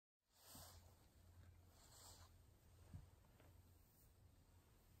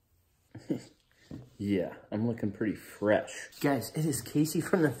Yeah, I'm looking pretty fresh. Guys, it is Casey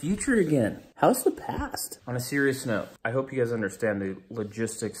from the future again. How's the past? On a serious note, I hope you guys understand the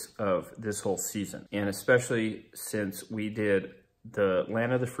logistics of this whole season. And especially since we did the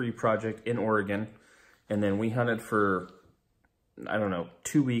Land of the Free project in Oregon, and then we hunted for, I don't know,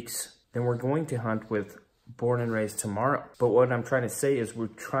 2 weeks. Then we're going to hunt with Born and Raised tomorrow. But what I'm trying to say is we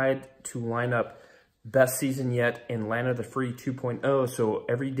tried to line up best season yet in Land of the Free 2.0, so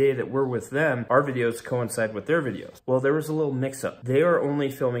every day that we're with them, our videos coincide with their videos. Well, there was a little mix-up. They are only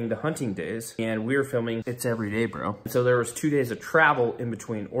filming the hunting days, and we're filming it's every day, bro. So there was 2 days of travel in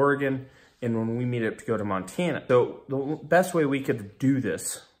between Oregon and when we meet up to go to Montana. So the best way we could do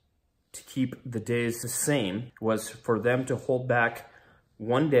this to keep the days the same was for them to hold back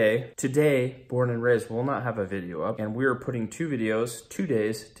 1 day. Today, Born and Raised will not have a video up, and we're putting 2 videos, 2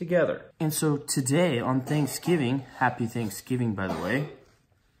 days together. And so today on Thanksgiving, happy Thanksgiving, by the way.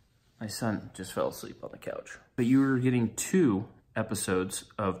 My son just fell asleep on the couch. But you were getting 2 episodes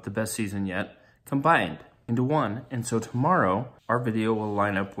of the best season yet combined into 1. And so tomorrow, our video will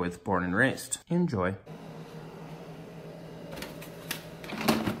line up with Born and Raised. Enjoy.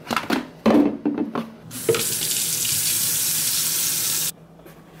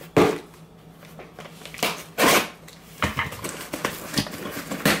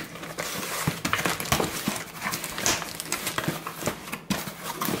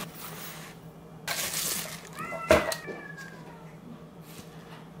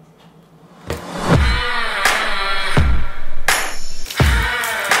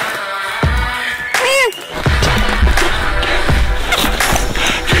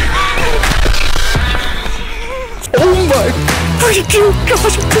 freaking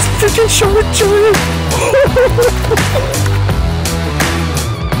gosh, this freaking short giant!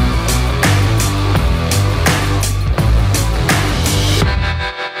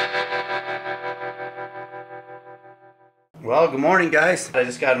 Well, good morning, guys. I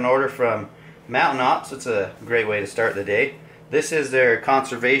just got an order from Mountain Ops. It's a great way to start the day. This is their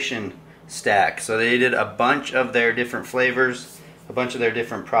conservation stack. So they did a bunch of their different flavors, a bunch of their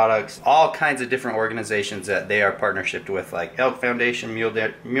different products, all kinds of different organizations that they are partnershiped with, like Elk Foundation, Mule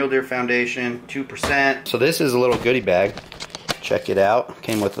Deer Foundation, 2%. So this is a little goodie bag. Check it out.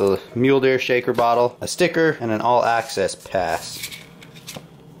 Came with a Mule Deer shaker bottle, a sticker, and an all-access pass.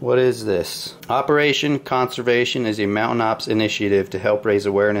 What is this? Operation Conservation is a Mountain Ops initiative to help raise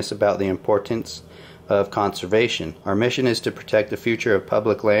awareness about the importance of conservation. Our mission is to protect the future of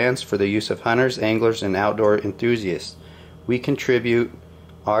public lands for the use of hunters, anglers, and outdoor enthusiasts. We contribute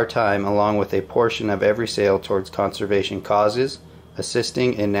our time along with a portion of every sale towards conservation causes,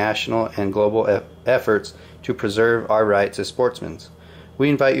 assisting in national and global efforts to preserve our rights as sportsmen. We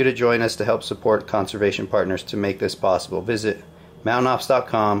invite you to join us to help support conservation partners to make this possible. Visit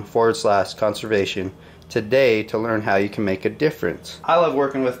mountainops.com/conservation today to learn how you can make a difference. I love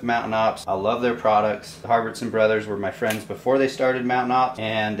working with Mountain Ops. I love their products. The Harbertson brothers were my friends before they started Mountain Ops,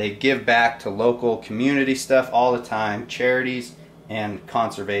 and they give back to local community stuff all the time, charities and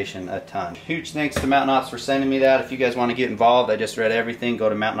conservation a ton. Huge thanks to Mountain Ops for sending me that. If you guys want to get involved, I just read everything. Go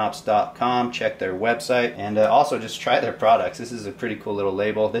to mountainops.com, check their website, and also just try their products. This is a pretty cool little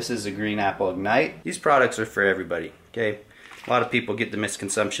label. This is a Green Apple Ignite. These products are for everybody, okay? A lot of people get the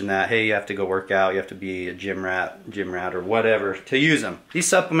misconception that, hey, you have to go work out, you have to be a gym rat, or whatever to use them. These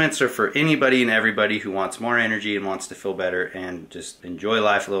supplements are for anybody and everybody who wants more energy and wants to feel better and just enjoy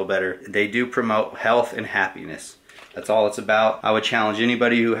life a little better. They do promote health and happiness. That's all it's about. I would challenge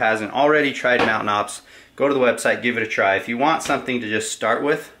anybody who hasn't already tried Mountain Ops, go to the website, give it a try. If you want something to just start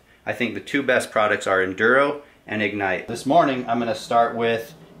with, I think the 2 best products are Enduro and Ignite. This morning, I'm gonna start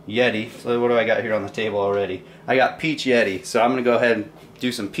with Yeti. So what do I got here on the table already? I got Peach Yeti. So I'm going to go ahead and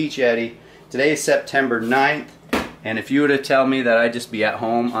do some Peach Yeti. Today is September 9th. And if you were to tell me that I'd just be at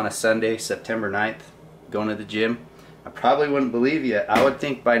home on a Sunday, September 9th, going to the gym, I probably wouldn't believe you. I would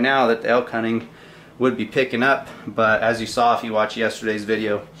think by now that the elk hunting would be picking up. But as you saw if you watched yesterday's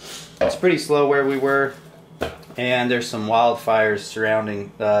video, it's pretty slow where we were. And there's some wildfires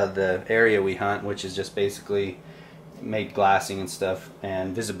surrounding the area we hunt, which is just basically made glassing and stuff,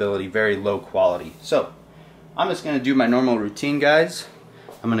 and visibility very low quality. So I'm just going to do my normal routine, guys.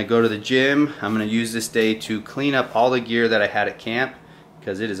 I'm going to go to the gym. I'm going to use this day to clean up all the gear that I had at camp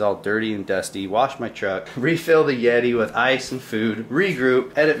because it is all dirty and dusty. Wash my truck, refill the Yeti with ice and food,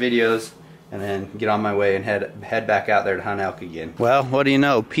 regroup, edit videos, and then get on my way and head back out there to hunt elk again. Well, what do you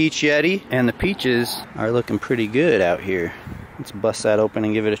know? Peach Yeti, and the peaches are looking pretty good out here. Let's bust that open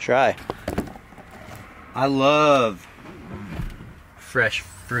and give it a try. I love fresh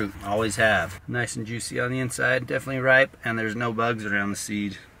fruit, always have. Nice and juicy on the inside, definitely ripe, and there's no bugs around the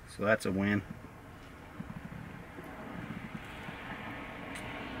seed, so So that's a win.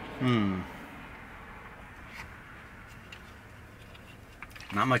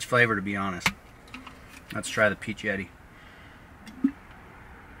 Not much flavor, to be honest. Let's try the Peach Yeti.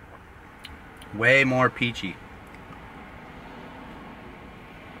 Way more peachy.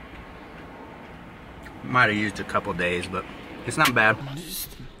 Might have used a couple days, but it's not bad.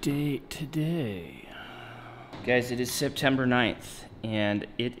 Just the date today. Guys, it is September 9th, and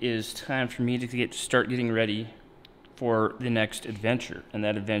it is time for me to start getting ready for the next adventure. And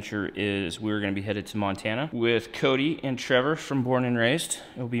that adventure is we're going to be headed to Montana with Cody and Trevor from Born and Raised.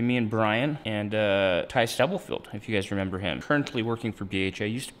 It'll be me and Brian and Ty Stubblefield, if you guys remember him. Currently working for BHA,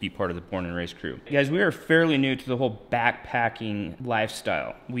 used to be part of the Born and Raised crew. Guys, we are fairly new to the whole backpacking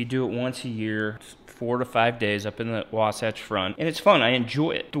lifestyle. We do it once a year, 4 to 5 days up in the Wasatch Front, and it's fun. I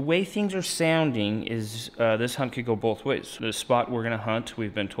enjoy it. The way things are sounding is this hunt could go both ways. The spot we're gonna hunt,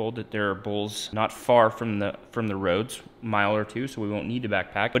 we've been told that there are bulls not far from the roads, a mile or two, so we won't need to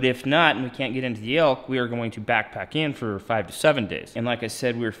backpack. But if not, and we can't get into the elk, we are going to backpack in for 5 to 7 days. And like I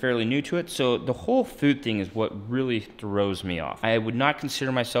said, we're fairly new to it, so the whole food thing is what really throws me off. I would not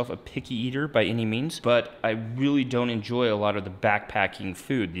consider myself a picky eater by any means, but I really don't enjoy a lot of the backpacking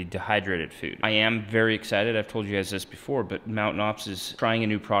food, the dehydrated food. I am very excited. I've told you guys this before, but Mountain Ops is trying a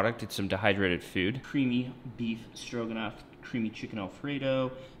new product. It's some dehydrated food. Creamy beef stroganoff, creamy chicken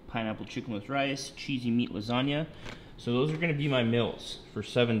Alfredo, pineapple chicken with rice, cheesy meat lasagna. So those are going to be my meals for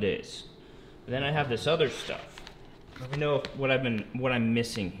 7 days. But then I have this other stuff. Let me know what I'm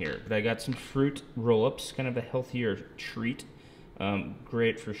missing here. But I got some fruit roll-ups, kind of a healthier treat.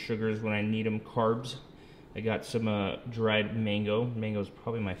 Great for sugars when I need them, carbs. I got some dried mango. Mango is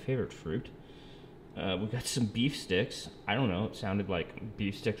probably my favorite fruit. We got some beef sticks. I don't know, it sounded like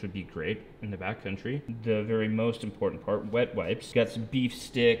beef sticks would be great in the backcountry. The very most important part, wet wipes. Got some beef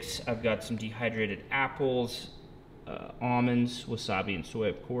sticks. I've got some dehydrated apples, almonds, wasabi and soy,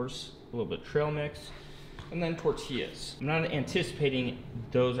 of course. A little bit of trail mix. And then tortillas. I'm not anticipating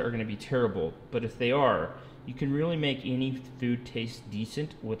those are gonna be terrible, but if they are, you can really make any food taste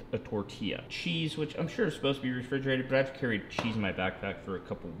decent with a tortilla. Cheese, which I'm sure is supposed to be refrigerated, but I've carried cheese in my backpack for a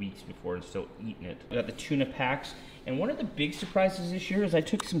couple weeks before and still eating it. I got the tuna packs, and one of the big surprises this year is I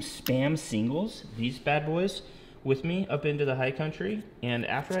took some Spam singles, these bad boys, with me up into the high country, and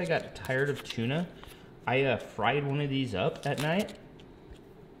after I got tired of tuna, I fried one of these up at night,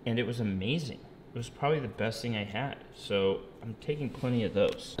 and it was amazing. It was probably the best thing I had, so I'm taking plenty of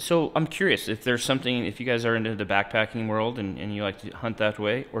those. So I'm curious if there's something, if you guys are into the backpacking world and you like to hunt that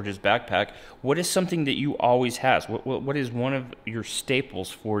way or just backpack, what is something that you always has? What is one of your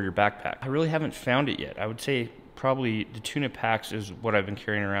staples for your backpack? I really haven't found it yet. I would say probably the tuna packs is what I've been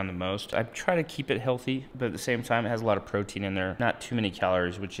carrying around the most. I try to keep it healthy, but at the same time, it has a lot of protein in there. Not too many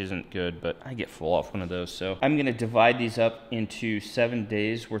calories, which isn't good, but I get full off one of those. So I'm gonna divide these up into 7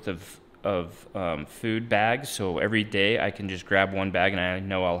 days worth of food bags, so every day I can just grab one bag and I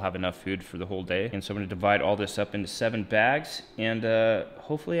know I'll have enough food for the whole day. And so I'm going to divide all this up into 7 bags, and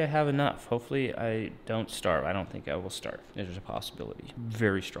hopefully I have enough. Hopefully I don't starve. I don't think I will starve. There's a possibility,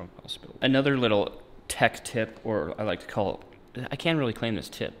 very strong possibility. Another little tech tip, or I like to call it, I can't really claim this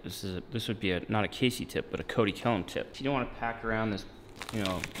tip. This would be not a Casey tip, but a Cody Kellum tip. You don't want to pack around this, you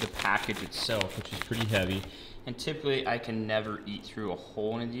know, the package itself, which is pretty heavy. And typically, I can never eat through a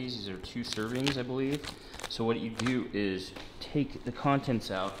whole one of these. These are 2 servings, I believe. So what you do is take the contents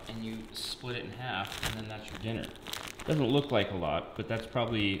out and you split it in half, and then that's your dinner. Doesn't look like a lot, but that's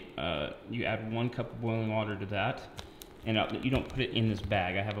probably, you add 1 cup of boiling water to that, and you don't put it in this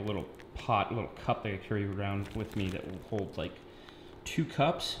bag. I have a little pot, a little cup that I carry around with me that will hold like 2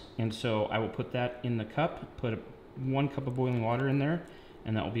 cups, and so I will put that in the cup, put 1 cup of boiling water in there,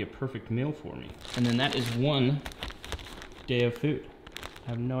 and that will be a perfect meal for me. And then that is 1 day of food.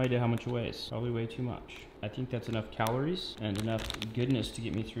 I have no idea how much it weighs. Probably way too much. I think that's enough calories and enough goodness to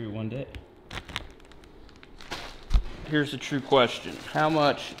get me through 1 day. Here's the true question. How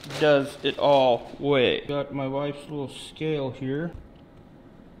much does it all weigh? Got my wife's little scale here.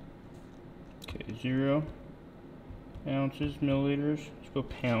 Okay, 0 ounces, milliliters. Let's go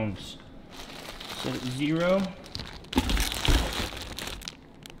pounds. Set it 0.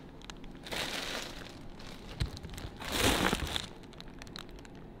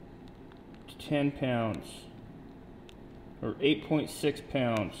 10 pounds, or 8.6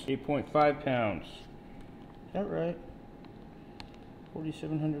 pounds, 8.5 pounds. Is that right?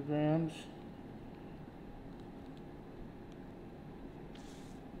 4,700 grams.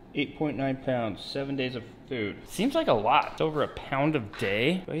 8.9 pounds, 7 days of food. Seems like a lot. It's over a pound a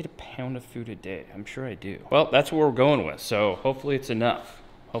day. Do I eat a pound of food a day? I'm sure I do. Well, that's what we're going with, so hopefully it's enough.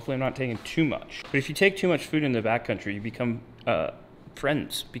 Hopefully I'm not taking too much. But if you take too much food in the backcountry, you become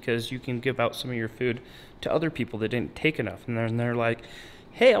friends, because you can give out some of your food to other people that didn't take enough. And then they're like,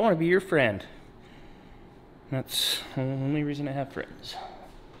 hey, I want to be your friend. That's the only reason I have friends.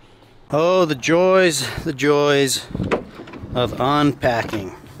 Oh, the joys of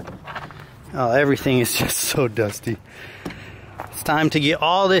unpacking. Oh, everything is just so dusty. It's time to get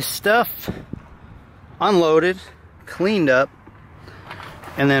all this stuff unloaded, cleaned up,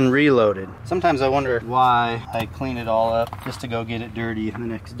 and then reloaded. Sometimes I wonder why I clean it all up just to go get it dirty the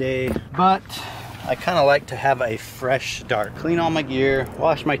next day. But I kind of like to have a fresh start. Clean all my gear,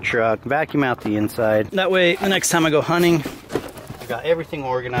 wash my truck, vacuum out the inside. That way, the next time I go hunting, I got everything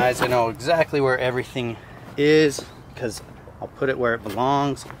organized. I know exactly where everything is because I'll put it where it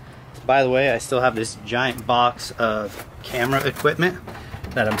belongs. By the way, I still have this giant box of camera equipment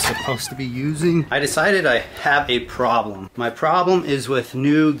that I'm supposed to be using. I decided I have a problem. My problem is with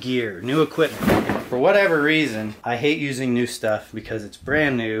new gear, new equipment. For whatever reason, I hate using new stuff because it's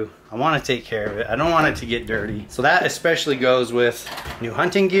brand new. I want to take care of it. I don't want it to get dirty. So that especially goes with new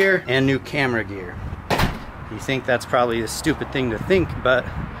hunting gear and new camera gear. You think that's probably a stupid thing to think, but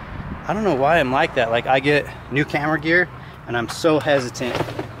I don't know why I'm like that. Like, I get new camera gear and I'm so hesitant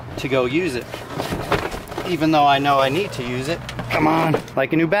to go use it, even though I know I need to use it. Come on,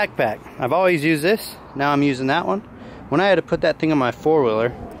 like a new backpack. I've always used this, now I'm using that one. When I had to put that thing on my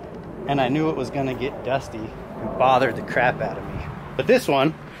four-wheeler and I knew it was gonna get dusty, it bothered the crap out of me. But this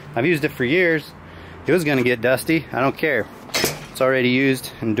one, I've used it for years. It was gonna get dusty, I don't care. It's already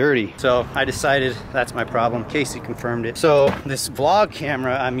used and dirty. So I decided that's my problem. Casey confirmed it. So this vlog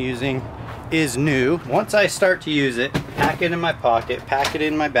camera I'm using is new. Once I start to use it, pack it in my pocket, pack it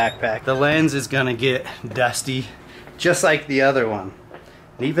in my backpack, the lens is gonna get dusty just like the other one.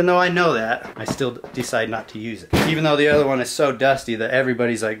 And even though I know that, I still decide not to use it. Even though the other one is so dusty that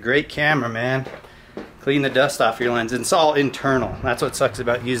everybody's like, great camera, man. Clean the dust off your lens. And it's all internal. That's what sucks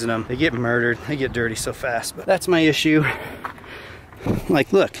about using them. They get murdered, they get dirty so fast. But that's my issue.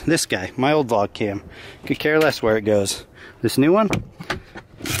 Like, look, this guy, my old vlog cam. Could care less where it goes. This new one,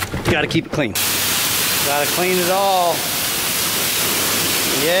 you gotta keep it clean. Gotta clean it all.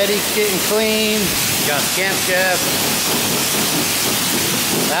 The Yeti's getting clean. You got Camp Chef.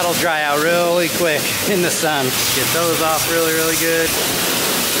 That'll dry out really quick in the sun. Get those off really, really good.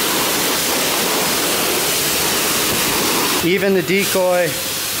 Even the decoy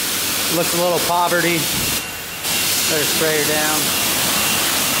looks a little poverty. Better spray her down.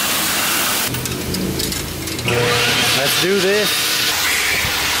 Let's do this.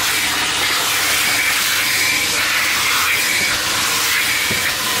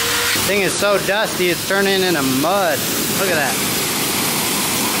 Thing is so dusty, it's turning into mud. Look at that.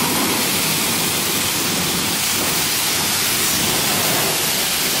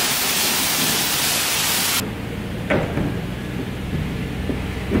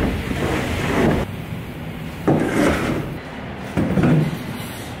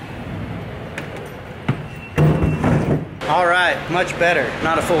 All right, much better.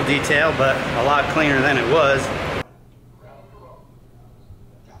 Not a full detail, but a lot cleaner than it was.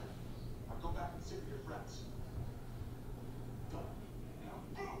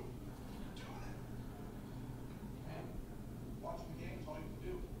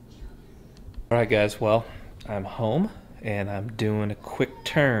 Alright guys, well, I'm home and I'm doing a quick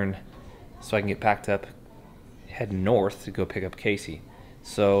turn so I can get packed up, head north to go pick up Casey.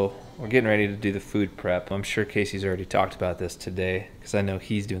 So we're getting ready to do the food prep. I'm sure Casey's already talked about this today because I know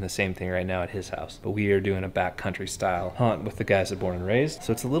he's doing the same thing right now at his house. But we are doing a backcountry style hunt with the guys that are born and raised.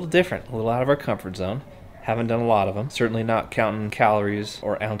 So it's a little different, a little out of our comfort zone. Haven't done a lot of them. Certainly not counting calories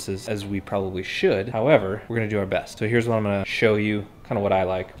or ounces as we probably should. However, we're gonna do our best. So here's what I'm gonna show you, kind of what I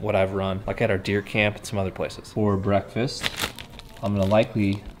like, what I've run, like at our deer camp and some other places. For breakfast, I'm gonna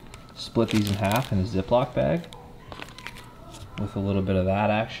likely split these in half in a Ziploc bag with a little bit of that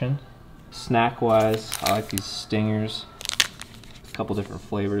action. Snack-wise, I like these stingers. A couple different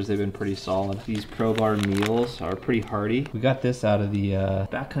flavors, they've been pretty solid. These Pro Bar meals are pretty hearty. We got this out of the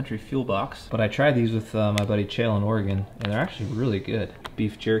Backcountry fuel box, but I tried these with my buddy Chael in Oregon, and they're actually really good.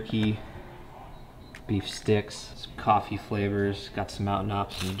 Beef jerky, beef sticks, some coffee flavors, got some Mountain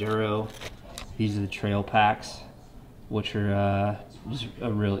Ops and Duro. These are the trail packs, which are just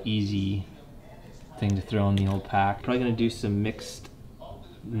a real easy thing to throw in the old pack. Probably gonna do some mixed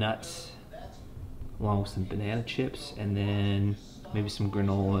nuts along with some banana chips and then maybe some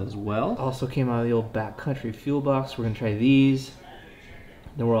granola as well. Also came out of the old Backcountry fuel box. We're gonna try these.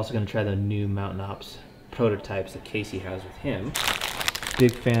 Then we're also gonna try the new Mountain Ops prototypes that Casey has with him.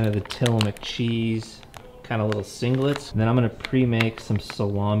 Big fan of the Tillamook cheese. kind of little singlets. And then I'm gonna pre-make some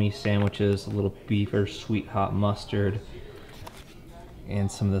salami sandwiches, a little beef or sweet hot mustard,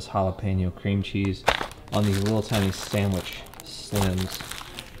 and some of this jalapeno cream cheese on these little tiny sandwich slims,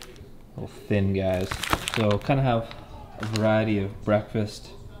 little thin guys. So kind of have a variety of breakfast,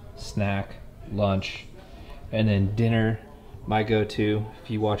 snack, lunch, and then dinner. My go-to, if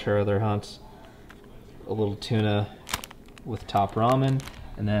you watch our other hunts, a little tuna with top ramen,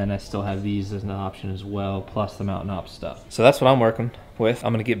 and then I still have these as an option as well, plus the Mountain Ops stuff. So that's what I'm working with.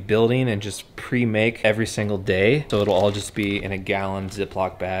 I'm gonna get building and just pre-make every single day. So it'll all just be in a gallon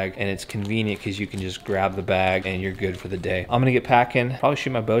Ziploc bag, and it's convenient because you can just grab the bag and you're good for the day. I'm gonna get packing, probably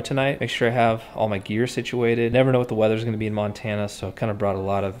shoot my bow tonight, make sure I have all my gear situated. Never know what the weather's gonna be in Montana, so I kind of brought a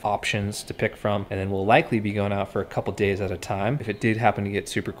lot of options to pick from, and then we'll likely be going out for a couple days at a time. If it did happen to get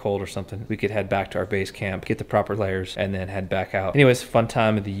super cold or something, we could head back to our base camp, get the proper layers, and then head back out. Anyways, fun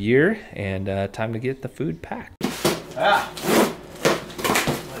time of the year, and time to get the food packed.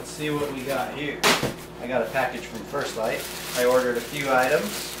 Let's see what we got here. I got a package from First Lite. I ordered a few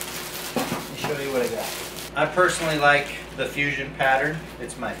items. Let me show you what I got. I personally like the fusion pattern.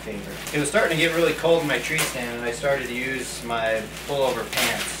 It's my favorite. It was starting to get really cold in my tree stand, and I started to use my pullover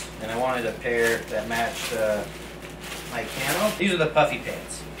pants, and I wanted a pair that matched my camo. These are the puffy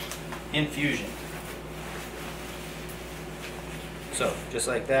pants in fusion. So just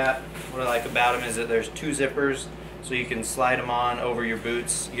like that. What I like about them is that there's 2 zippers, so you can slide them on over your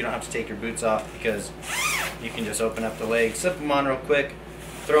boots. You don't have to take your boots off because you can just open up the legs, slip them on real quick,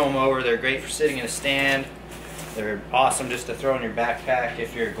 throw them over. They're great for sitting in a stand. They're awesome just to throw in your backpack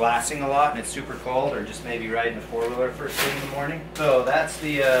if you're glassing a lot and it's super cold, or just maybe riding a 4-wheeler first thing in the morning. So that's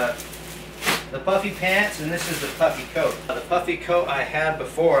the puffy pants, and this is the puffy coat. The puffy coat I had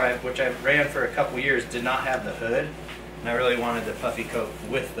before, which I ran for a couple years, did not have the hood, and I really wanted the puffy coat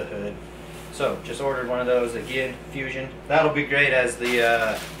with the hood. So just ordered one of those, again, fusion. That'll be great as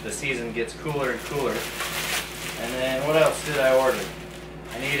the season gets cooler and cooler. And then what else did I order?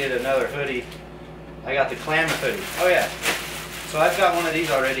 I needed another hoodie. I got the Klamath hoodie. Oh yeah. So I've got one of these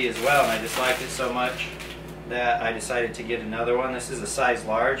already as well, and I just liked it so much that I decided to get another one. This is a size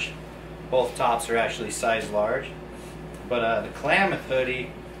large. Both tops are actually size large. But the Klamath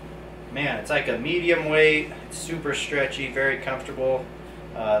hoodie, man, it's like a medium weight, super stretchy, very comfortable.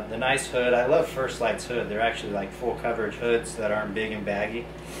 The nice hood. I love First Lite's hood. They're actually like full coverage hoods that aren't big and baggy,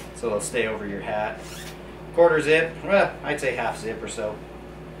 so they'll stay over your hat. Quarter zip, well, I'd say half zip or so.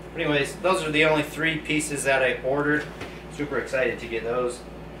 But anyways, those are the only 3 pieces that I ordered. Super excited to get those.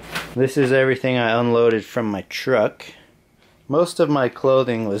 This is everything I unloaded from my truck. Most of my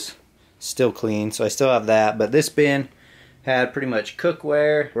clothing was still clean, so I still have that, but this bin had pretty much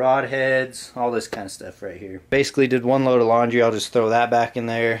cookware, broadheads, all this kind of stuff right here. Basically did 1 load of laundry. I'll just throw that back in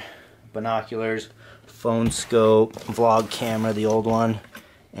there. Binoculars, phone scope, vlog camera, the old one,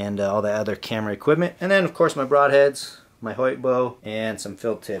 and all the other camera equipment. And then of course my broadheads, my Hoyt bow, and some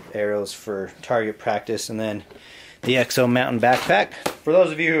field tip arrows for target practice, and then the EXO mountain backpack. For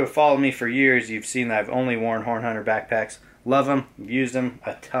those of you who have followed me for years, you've seen that I've only worn Horn Hunter backpacks. Love them, used them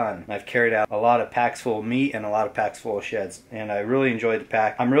a ton. I've carried out a lot of packs full of meat and a lot of packs full of sheds, and I really enjoyed the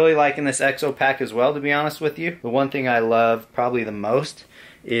pack. I'm really liking this EXO pack as well, to be honest with you. The one thing I love probably the most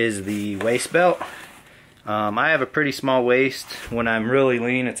is the waist belt. I have a pretty small waist. When I'm really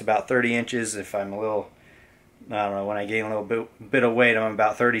lean, it's about 30 inches. If I'm a little, I don't know, when I gain a little bit of weight, I'm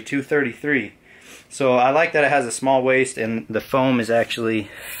about 32, 33. So I like that it has a small waist, and the foam is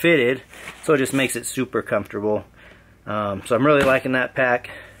actually fitted, so it just makes it super comfortable. So I'm really liking that pack.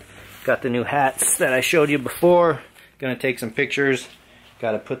 Got the new hats that I showed you before. Gonna take some pictures.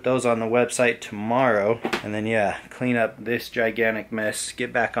 Gotta put those on the website tomorrow. And then yeah, clean up this gigantic mess,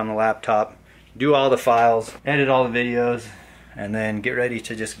 get back on the laptop, do all the files, edit all the videos, and then get ready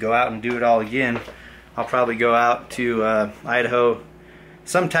to just go out and do it all again. I'll probably go out to Idaho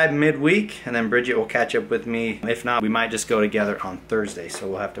sometime midweek, and then Bridget will catch up with me. If not, we might just go together on Thursday, so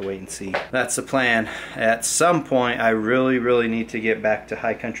we'll have to wait and see. That's the plan. At some point, I really need to get back to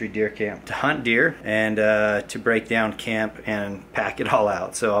high country deer camp to hunt deer and to break down camp and pack it all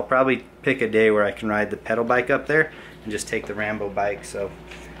out. So I'll probably pick a day where I can ride the pedal bike up there and just take the Rambo bike. So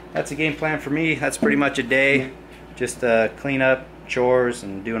that's a game plan for me. That's pretty much a day. Just clean up, chores,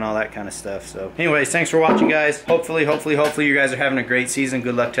 and doing all that kind of stuff. So anyways, thanks for watching, guys. Hopefully you guys are having a great season.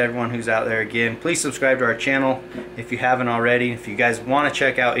 Good luck to everyone who's out there. Again, please subscribe to our channel if you haven't already. If you guys want to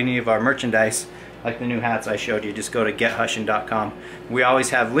check out any of our merchandise, like the new hats I showed you, just go to gethushin.com. We always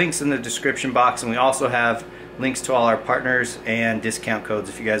have links in the description box, and we also have links to all our partners and discount codes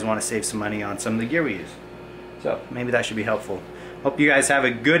if you guys want to save some money on some of the gear we use. So maybe that should be helpful. Hope you guys have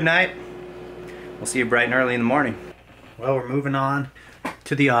a good night. We'll see you bright and early in the morning. Well, we're moving on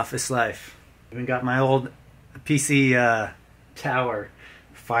to the office life. Even got my old PC tower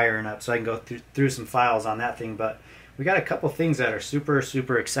firing up so I can go through some files on that thing. But we got a couple things that are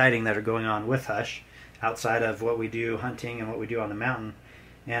super exciting that are going on with Hush outside of what we do hunting and what we do on the mountain.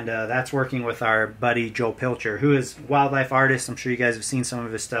 And that's working with our buddy Joel Pilcher, who is a wildlife artist. I'm sure you guys have seen some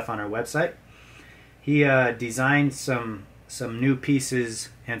of his stuff on our website. He designed some new pieces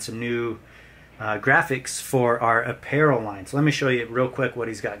and some new graphics for our apparel line. So let me show you real quick what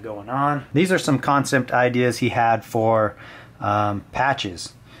he's got going on. These are some concept ideas he had for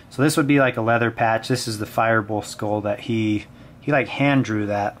patches. So this would be like a leather patch. This is the firebull skull that he like hand drew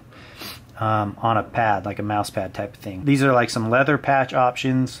that on a pad, like a mouse pad type of thing. These are like some leather patch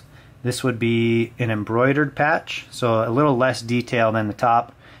options. This would be an embroidered patch, so a little less detail than the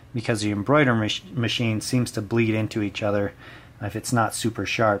top because the embroidery machine seems to bleed into each other if it's not super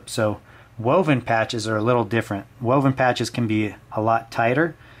sharp. So woven patches are a little different. Woven patches can be a lot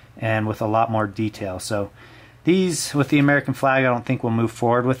tighter and with a lot more detail. So these with the American flag, I don't think we'll move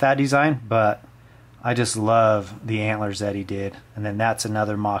forward with that design, but I just love the antlers that he did. And then that's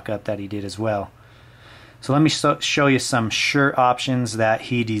another mock-up that he did as well. So let me show you some shirt options that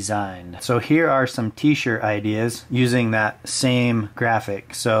he designed. So here are some t-shirt ideas using that same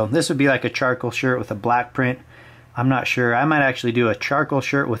graphic. So this would be like a charcoal shirt with a black print. I'm not sure. I might actually do a charcoal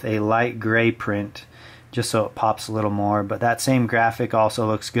shirt with a light gray print just so it pops a little more, but that same graphic also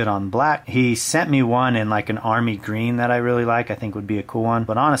looks good on black. He sent me one in like an army green that I really like. I think would be a cool one,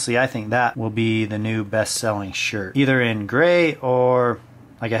 but honestly I think that will be the new best-selling shirt, either in gray or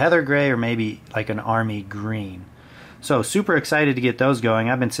like a heather gray or maybe like an army green. So super excited to get those going.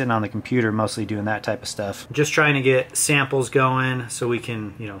 I've been sitting on the computer mostly doing that type of stuff, just trying to get samples going so we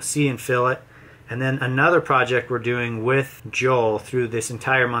can, you know, see and feel it. And then another project we're doing with Joel through this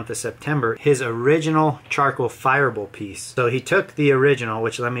entire month of September, his original charcoal firebull piece. So he took the original,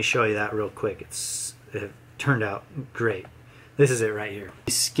 which let me show you that real quick. It turned out great. This is it right here.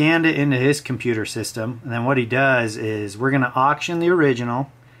 He scanned it into his computer system, and then what he does is we're gonna auction the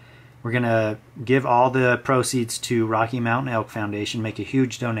original. We're gonna give all the proceeds to Rocky Mountain Elk Foundation, make a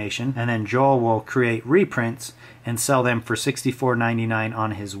huge donation, and then Joel will create reprints and sell them for $64.99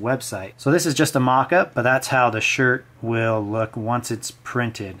 on his website. So this is just a mock-up, but that's how the shirt will look once it's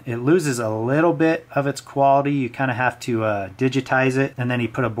printed. It loses a little bit of its quality. You kind of have to digitize it, and then he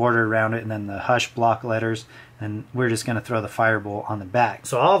put a border around it and then the Hush block letters, and we're just gonna throw the firebull on the back.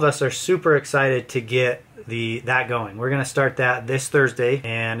 So all of us are super excited to get that going. We're going to start that this Thursday,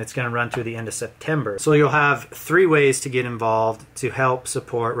 and it's going to run through the end of September. So you'll have 3 ways to get involved to help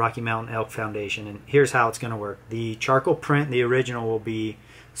support Rocky Mountain Elk Foundation, and here's how it's going to work. The charcoal print, the original, will be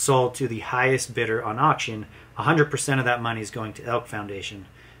sold to the highest bidder on auction. 100% of that money is going to Elk Foundation.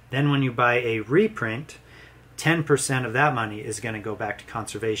 Then when you buy a reprint, 10% of that money is going to go back to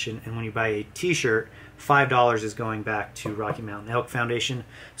conservation, and when you buy a t-shirt, $5 is going back to Rocky Mountain Elk Foundation.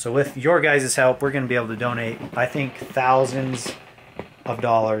 So with your guys' help, we're going to be able to donate, I think, thousands of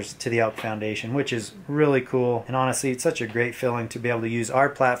dollars to the Elk Foundation, which is really cool. And honestly, it's such a great feeling to be able to use our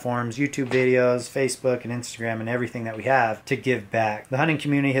platforms, YouTube videos, Facebook and Instagram and everything that we have to give back. The hunting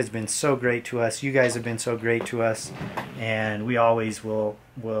community has been so great to us. You guys have been so great to us, and we always will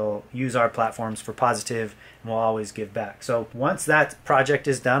use our platforms for positive, and we'll always give back. So once that project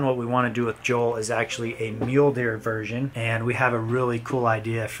is done, what we want to do with Joel is actually a mule deer version, and we have a really cool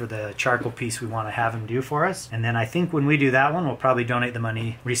idea for the charcoal piece we want to have him do for us. And then I think when we do that one, we'll probably donate the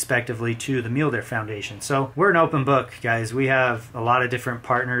money respectively to the Mule Deer Foundation. So we're an open book, guys. We have a lot of different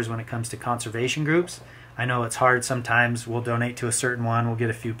partners when it comes to conservation groups. I know it's hard sometimes. We'll donate to a certain one. We'll get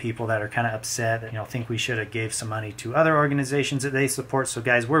a few people that are kind of upset that, you know, think we should have gave some money to other organizations that they support. So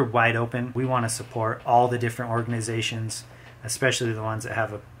guys, we're wide open. We want to support all the different organizations, especially the ones that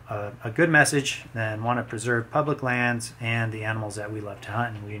have a good message and want to preserve public lands and the animals that we love to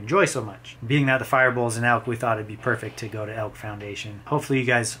hunt and we enjoy so much. Being that the firebulls and elk, we thought it'd be perfect to go to Elk Foundation. Hopefully you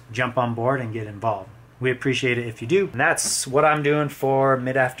guys jump on board and get involved. We appreciate it if you do. And that's what I'm doing for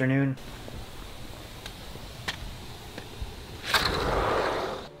mid-afternoon.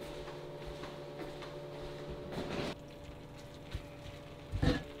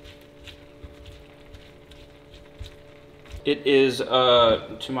 It is,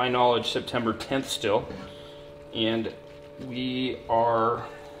 to my knowledge, September 10th still, and we are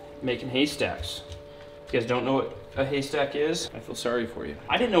making haystacks. If you guys don't know what a haystack is, I feel sorry for you.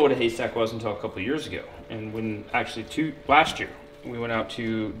 I didn't know what a haystack was until a couple of years ago, and when actually last year, we went out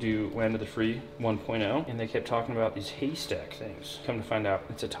to do Land of the Free 1.0, and they kept talking about these haystack things. Come to find out,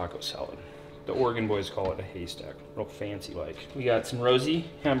 it's a taco salad. The Oregon boys call it a haystack, real fancy like. We got some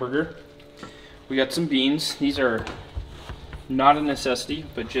rosy hamburger. We got some beans. These are not a necessity,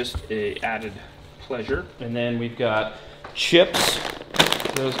 but just a added pleasure. And then we've got chips.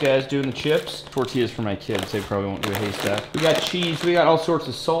 Those guys doing the chips. Tortillas for my kids. They probably won't do a haystack. We got cheese. We got all sorts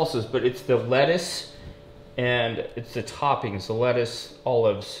of salsas, but it's the lettuce and it's the toppings. The lettuce,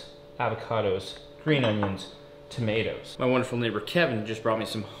 olives, avocados, green onions, tomatoes. My wonderful neighbor Kevin just brought me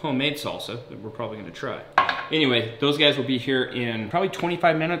some homemade salsa that we're probably gonna try. Anyway, those guys will be here in probably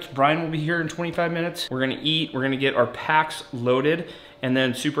 25 minutes. Brian will be here in 25 minutes. We're gonna eat, we're gonna get our packs loaded, and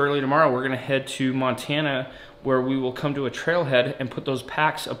then super early tomorrow, we're gonna head to Montana, where we will come to a trailhead and put those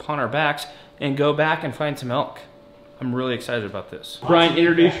packs upon our backs and go back and find some elk. I'm really excited about this. Brian,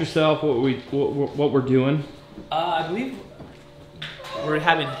 introduce yourself, what we're doing. I believe we're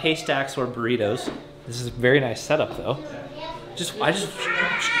having haystacks or burritos. This is a very nice setup though.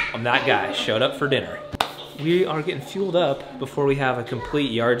 I'm that guy, showed up for dinner. We are getting fueled up before we have a complete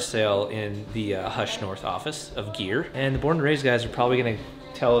yard sale in the Hush North office of gear. And the Born and Raised guys are probably gonna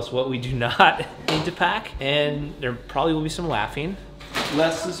tell us what we do not need to pack. And there probably will be some laughing.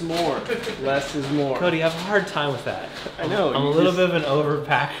 Less is more. Less is more. Cody, I have a hard time with that. I know. I'm a little bit of an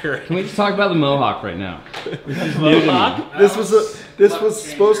overpacker. Can we just talk about the Mohawk right now? This is Mohawk? This was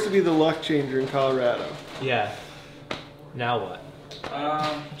supposed to be the luck changer in Colorado. Yeah. Now what?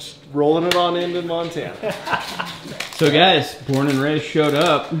 Just rolling it on into Montana. So guys, Born and Raised showed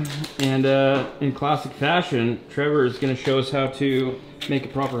up, and in classic fashion, Trevor is going to show us how to make a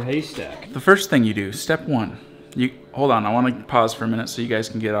proper haystack. The first thing you do, step one. Hold on, I want to pause for a minute so you guys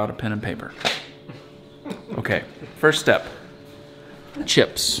can get out a pen and paper. Okay, first step.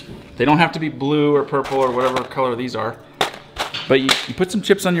 Chips. They don't have to be blue or purple or whatever color these are. But you put some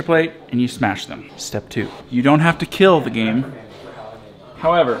chips on your plate and you smash them. Step two. You don't have to kill the game.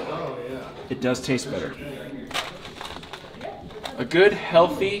 However, it does taste better. A good,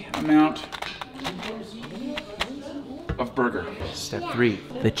 healthy amount of burger. Step three,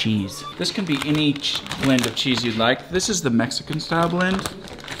 the cheese. This can be any blend of cheese you'd like. This is the Mexican style blend.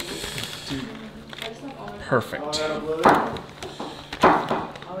 Perfect.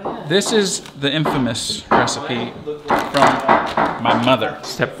 This is the infamous recipe from my mother.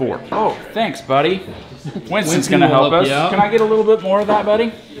 Step four. Oh, thanks, buddy. Winston's gonna help us. Can I get a little bit more of that,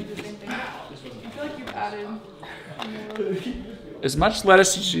 buddy? As much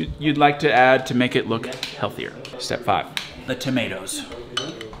lettuce as you'd like to add to make it look healthier. Step five, the tomatoes.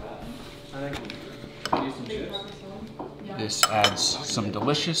 This adds some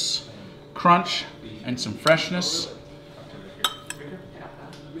delicious crunch and some freshness.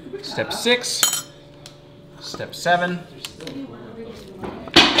 Step six, step seven,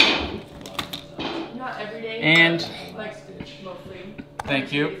 and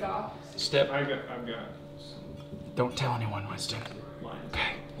thank you. Step. Don't tell anyone, Winston.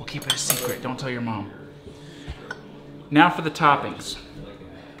 Okay, we'll keep it a secret. Don't tell your mom. Now for the toppings.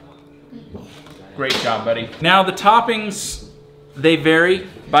 Great job, buddy. Now the toppings, they vary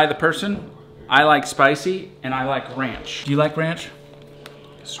by the person. I like spicy and I like ranch. Do you like ranch?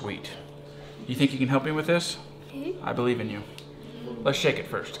 Sweet. You think you can help me with this? I believe in you. Let's shake it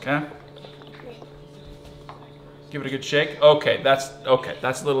first, okay? Give it a good shake. Okay, that's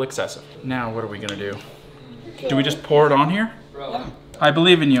a little excessive. Now what are we gonna do? Do we just pour it on here? I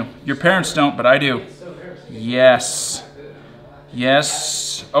believe in you. Your parents don't, but I do. Yes.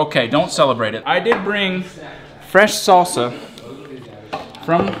 Yes. Okay, don't celebrate it. I did bring fresh salsa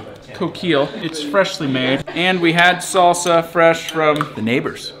from Coquille. It's freshly made. And we had salsa fresh from the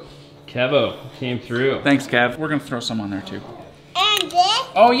neighbors. Kevo came through. Thanks, Kev. We're gonna throw some on there too.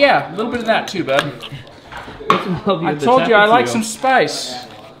 Oh yeah, a little bit of that too, bud. I told you I like some spice.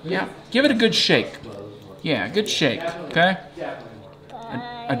 Yeah, give it a good shake. Yeah, good shake, okay?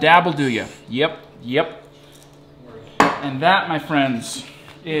 A dab will do you. Yep, yep. And that, my friends,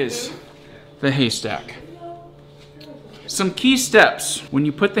 is the haystack. Some key steps. When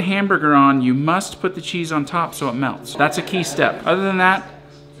you put the hamburger on, you must put the cheese on top so it melts. That's a key step. Other than that,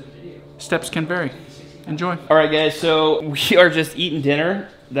 steps can vary. Enjoy. All right, guys, so we are just eating dinner.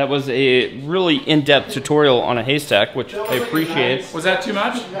 That was a really in-depth tutorial on a haystack, which I appreciate. Was that too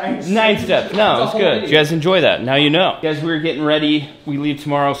much? 9 steps. No, it was good. You guys enjoy that. Now you know. Guys, we're getting ready. We leave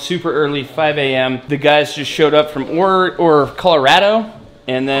tomorrow super early, 5 a.m. The guys just showed up from Colorado,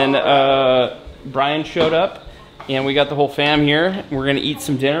 and then Brian showed up, and we got the whole fam here. We're gonna eat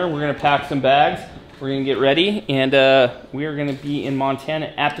some dinner. We're gonna pack some bags. We're gonna get ready, and we are gonna be in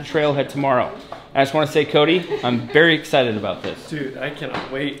Montana at the trailhead tomorrow. I just want to say, Cody, I'm very excited about this. Dude, I cannot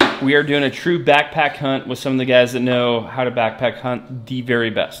wait. We are doing a true backpack hunt with some of the guys that know how to backpack hunt the very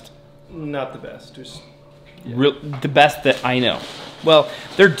best. Not the best, just the best that I know. Well,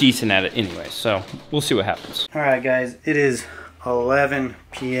 they're decent at it anyway, so we'll see what happens. All right, guys, it is 11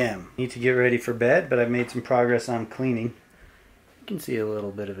 p.m. Need to get ready for bed, but I've made some progress on cleaning. You can see a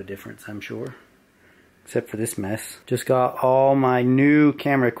little bit of a difference, I'm sure, except for this mess. Just got all my new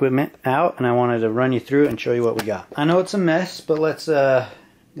camera equipment out, and I wanted to run you through it and show you what we got. I know it's a mess, but let's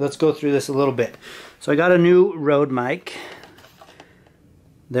go through this a little bit. So I got a new Rode mic.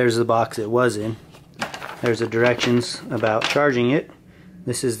 There's the box it was in. There's the directions about charging it.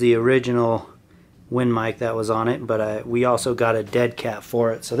 This is the original wind mic that was on it, but we also got a dead cat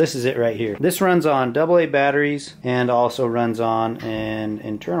for it. So this is it right here. This runs on AA batteries and also runs on an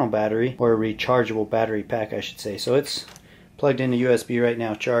internal battery, or a rechargeable battery pack, I should say. So it's plugged into USB right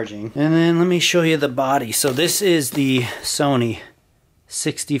now charging. And then let me show you the body. So this is the Sony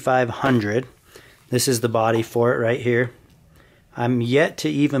 6500. This is the body for it right here. I'm yet to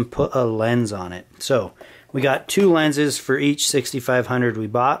even put a lens on it. So we got two lenses for each 6500 we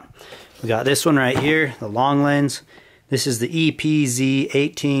bought. We got this one right here, the long lens. This is the EPZ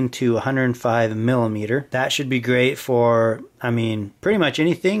 18 to 105 millimeter. That should be great for, I mean, pretty much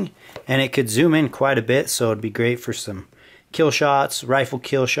anything, and it could zoom in quite a bit, so it'd be great for some kill shots, rifle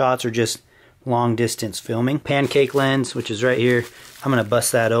kill shots, or just long distance filming. Pancake lens, which is right here. I'm gonna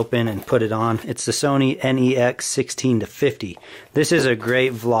bust that open and put it on. It's the Sony NEX 16 to 50. This is a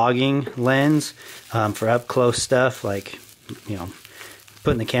great vlogging lens for up close stuff, like, you know,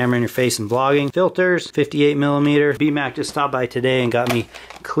 putting the camera in your face and vlogging. Filters, 58 millimeter. BMAC just stopped by today and got me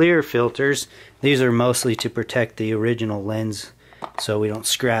clear filters. These are mostly to protect the original lens so we don't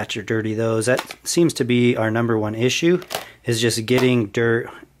scratch or dirty those. That seems to be our #1 issue, is just getting dirt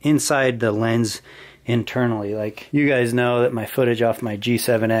inside the lens internally. Like, you guys know that my footage off my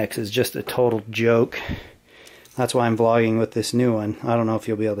G7X is just a total joke. That's why I'm vlogging with this new one. I don't know if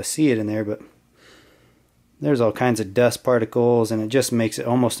you'll be able to see it in there, but there's all kinds of dust particles, and it just makes it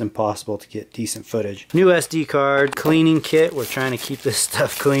almost impossible to get decent footage. New SD card, cleaning kit. We're trying to keep this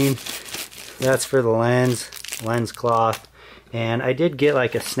stuff clean. That's for the lens cloth. And I did get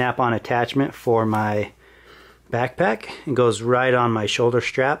like a snap-on attachment for my backpack. It goes right on my shoulder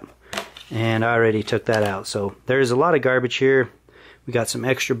strap, and I already took that out. So there's a lot of garbage here. We got some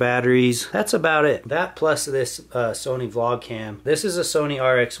extra batteries. That's about it. That plus this Sony vlog cam. This is a Sony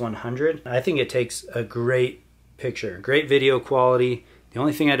RX100. I think it takes a great picture, great video quality. The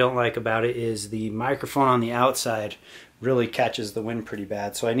only thing I don't like about it is the microphone on the outside really catches the wind pretty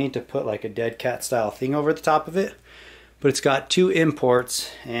bad. So I need to put like a dead cat style thing over the top of it. But it's got two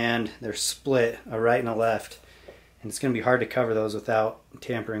imports, and they're split, a right and a left. And it's going to be hard to cover those without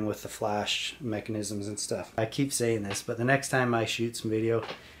tampering with the flash mechanisms and stuff. I keep saying this, but the next time I shoot some video,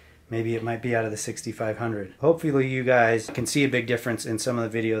 maybe it might be out of the 6500. Hopefully you guys can see a big difference in some of the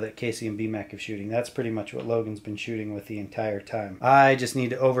video that Casey and BMAC are shooting. That's pretty much what Logan's been shooting with the entire time. I just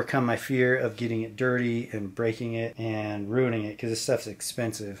need to overcome my fear of getting it dirty and breaking it and ruining it, because this stuff's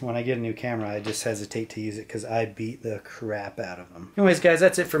expensive. When I get a new camera, I just hesitate to use it because I beat the crap out of them. Anyways, guys,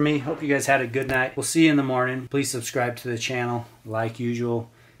 that's it for me. Hope you guys had a good night. We'll see you in the morning. Please subscribe to the channel like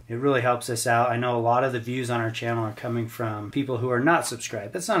usual. It really helps us out. I know a lot of the views on our channel are coming from people who are not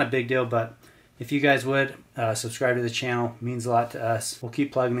subscribed. That's not a big deal, but if you guys would subscribe to the channel, it means a lot to us. We'll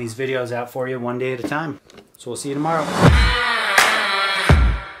keep plugging these videos out for you one day at a time. So we'll see you tomorrow.